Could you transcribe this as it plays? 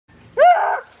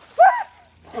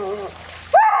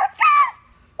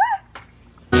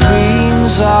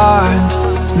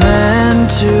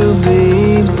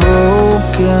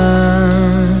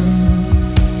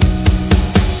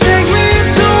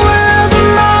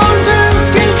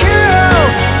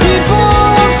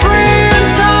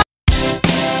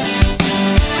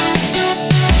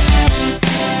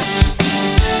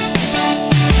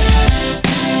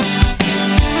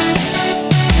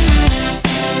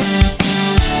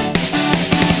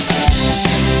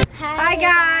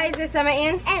it's Emma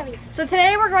and Ellie. So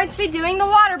today we're going to be doing the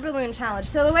water balloon challenge.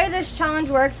 So the way this challenge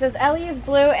works is Ellie is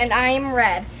blue and I am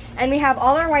red. And we have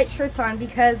all our white shirts on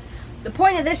because the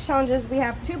point of this challenge is we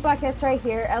have 2 buckets right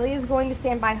here. Ellie is going to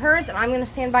stand by hers and I'm going to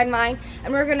stand by mine.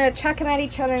 And we're going to chuck them at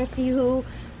each other and see who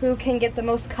can get the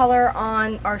most color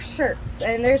on our shirts.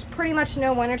 And there's pretty much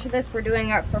no winner to this. We're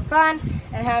doing it for fun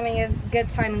and having a good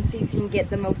time and see who can get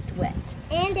the most wet.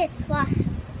 And it's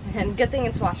washable. And good thing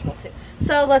it's washable too.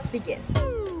 So let's begin.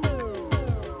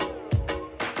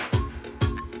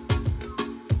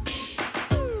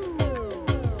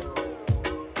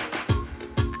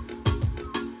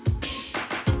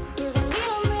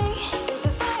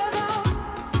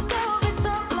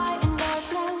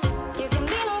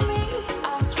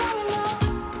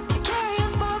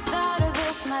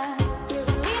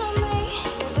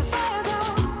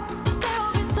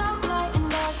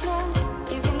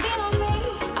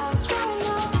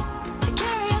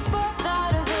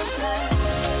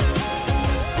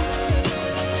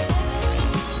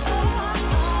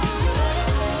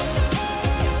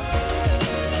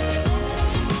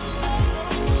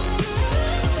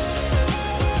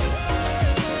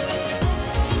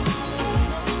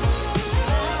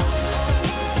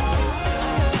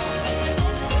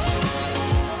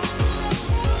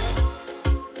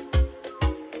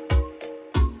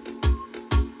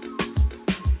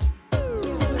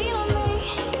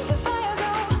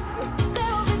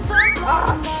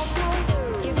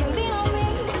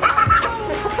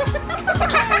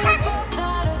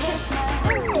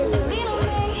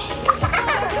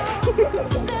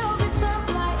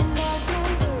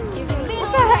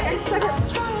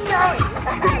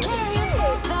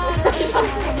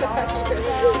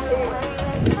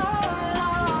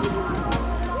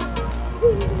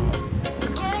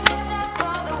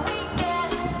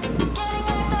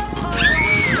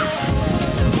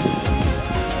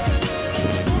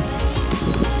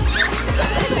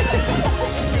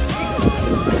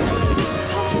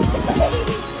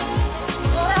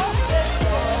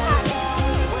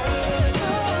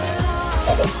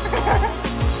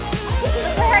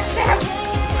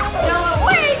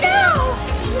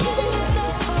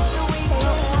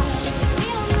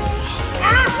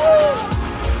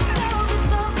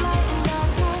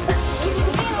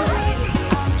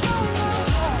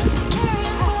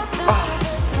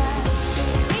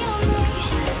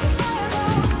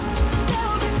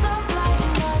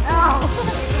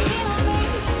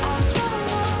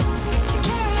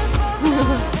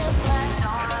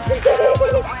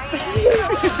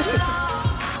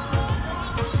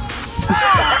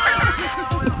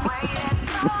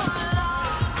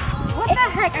 What the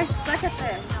heck? I suck at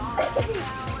this.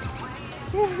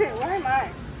 Where am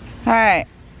I? Alright,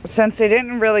 since they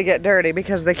didn't really get dirty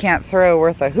because they can't throw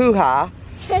worth a hoo-ha,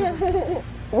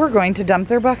 we're going to dump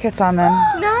their buckets on them.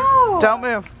 No! Don't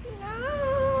move.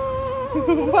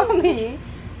 No! Mommy,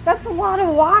 that's a lot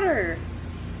of water.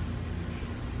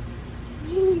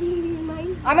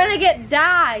 I'm gonna get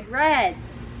dyed red.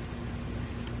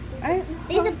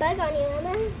 There's a bug on you,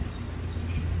 Emma.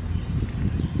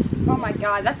 Oh my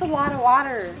god, that's a lot of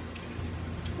water.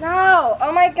 No!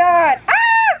 Oh my god! Ah!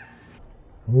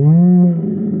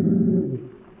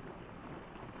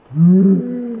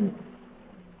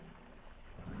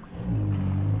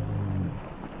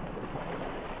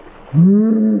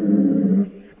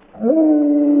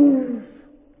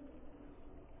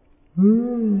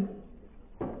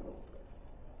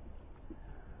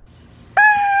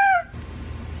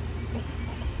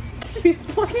 She's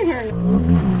plucking her.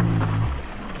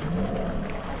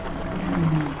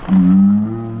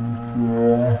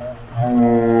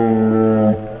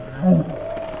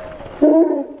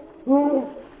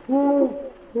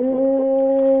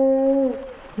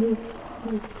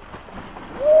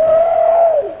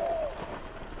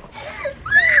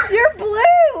 You're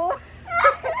blue!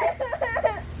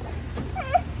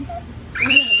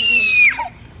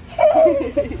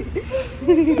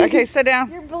 Okay, sit down.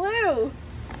 You're blue.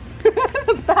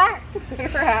 Back to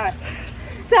her hat.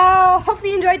 So, hopefully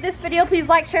you enjoyed this video. Please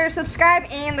like, share, subscribe.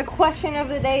 And the question of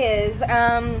the day is,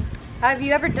 have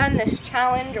you ever done this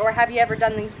challenge or have you ever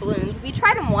done these balloons? We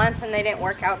tried them once and they didn't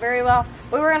work out very well.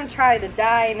 We were going to try the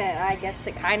dye and I guess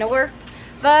it kind of worked.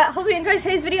 But hopefully you enjoyed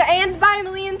today's video and bye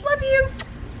millions. Love you.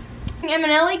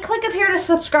 Emmaand.ellie, click up here to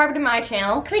subscribe to my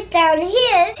channel. Click down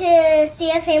here to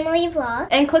see a family vlog.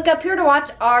 And click up here to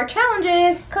watch our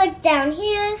challenges. Click down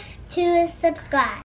here to subscribe.